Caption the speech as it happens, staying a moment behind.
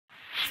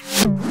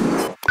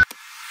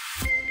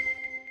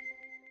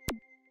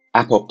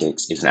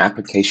AppOptics is an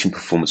application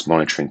performance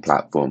monitoring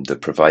platform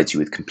that provides you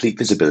with complete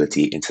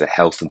visibility into the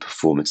health and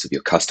performance of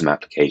your custom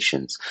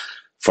applications,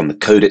 from the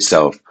code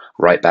itself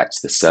right back to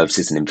the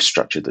services and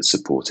infrastructure that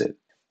support it.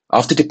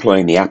 After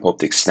deploying the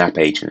AppOptics Snap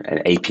Agent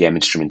and APM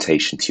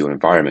instrumentation to your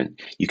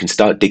environment, you can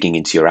start digging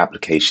into your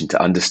application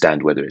to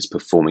understand whether it's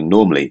performing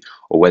normally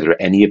or whether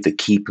any of the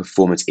key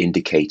performance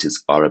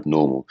indicators are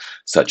abnormal,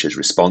 such as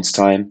response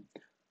time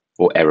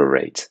or error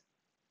rate.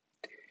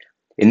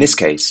 In this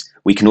case,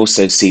 we can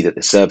also see that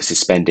the service is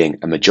spending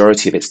a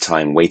majority of its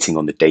time waiting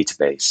on the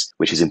database,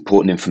 which is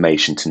important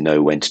information to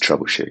know when to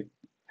troubleshoot.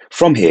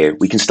 From here,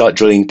 we can start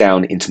drilling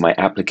down into my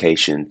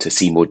application to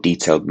see more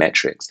detailed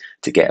metrics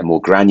to get a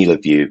more granular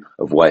view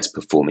of why it's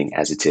performing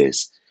as it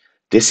is.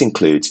 This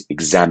includes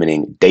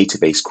examining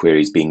database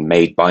queries being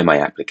made by my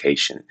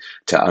application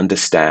to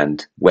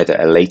understand whether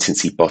a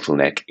latency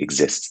bottleneck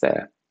exists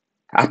there.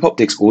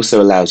 AppOptics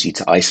also allows you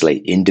to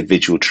isolate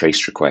individual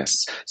trace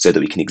requests so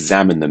that we can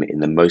examine them in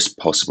the most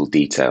possible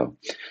detail.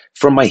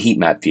 From my heat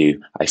map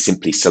view, I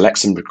simply select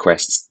some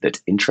requests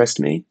that interest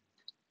me,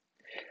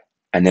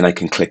 and then I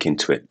can click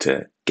into it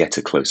to get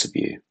a closer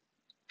view.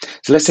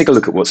 So let's take a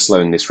look at what's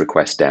slowing this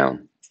request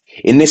down.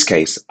 In this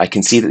case, I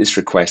can see that this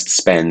request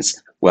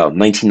spends,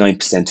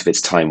 99% of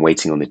its time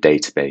waiting on the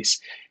database.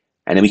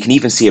 And then we can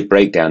even see a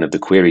breakdown of the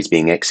queries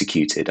being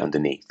executed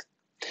underneath.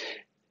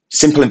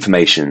 Simple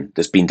information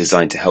that's been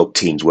designed to help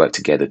teams work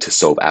together to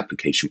solve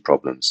application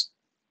problems.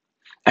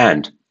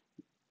 And,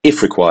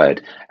 if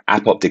required,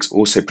 AppOptics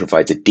also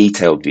provides a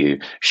detailed view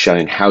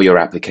showing how your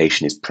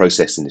application is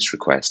processing this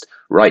request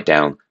right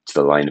down to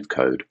the line of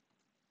code.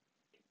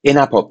 In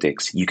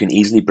AppOptics, you can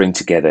easily bring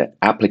together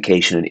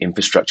application and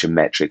infrastructure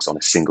metrics on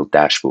a single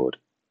dashboard.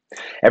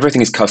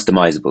 Everything is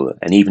customizable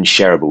and even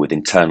shareable with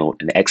internal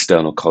and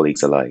external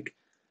colleagues alike.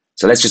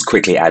 So let's just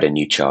quickly add a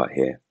new chart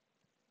here.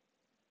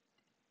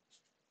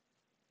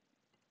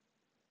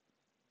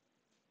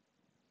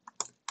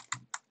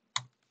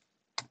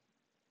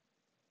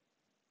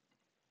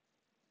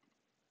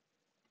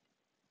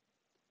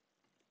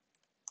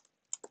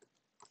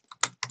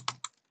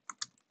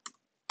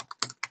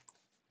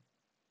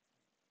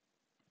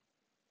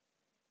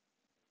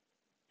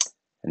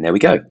 And there we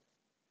go.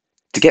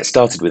 To get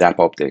started with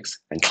AppOptics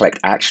and collect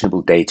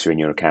actionable data in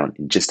your account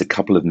in just a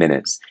couple of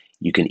minutes,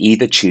 you can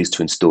either choose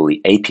to install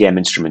the APM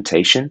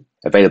instrumentation,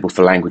 available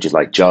for languages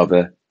like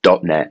Java,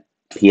 .NET,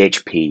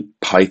 PHP,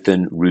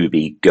 Python,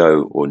 Ruby,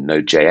 Go, or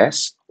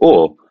Node.js,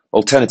 or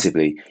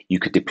alternatively, you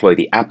could deploy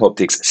the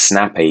AppOptics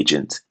Snap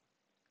Agent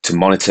to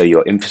monitor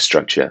your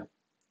infrastructure.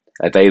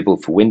 Available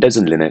for Windows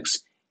and Linux,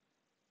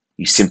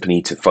 you simply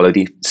need to follow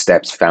the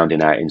steps found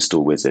in our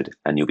install wizard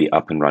and you'll be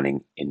up and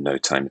running in no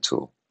time at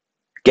all.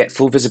 Get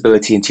full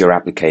visibility into your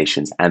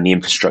applications and the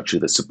infrastructure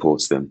that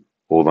supports them,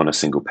 all on a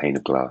single pane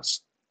of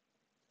glass.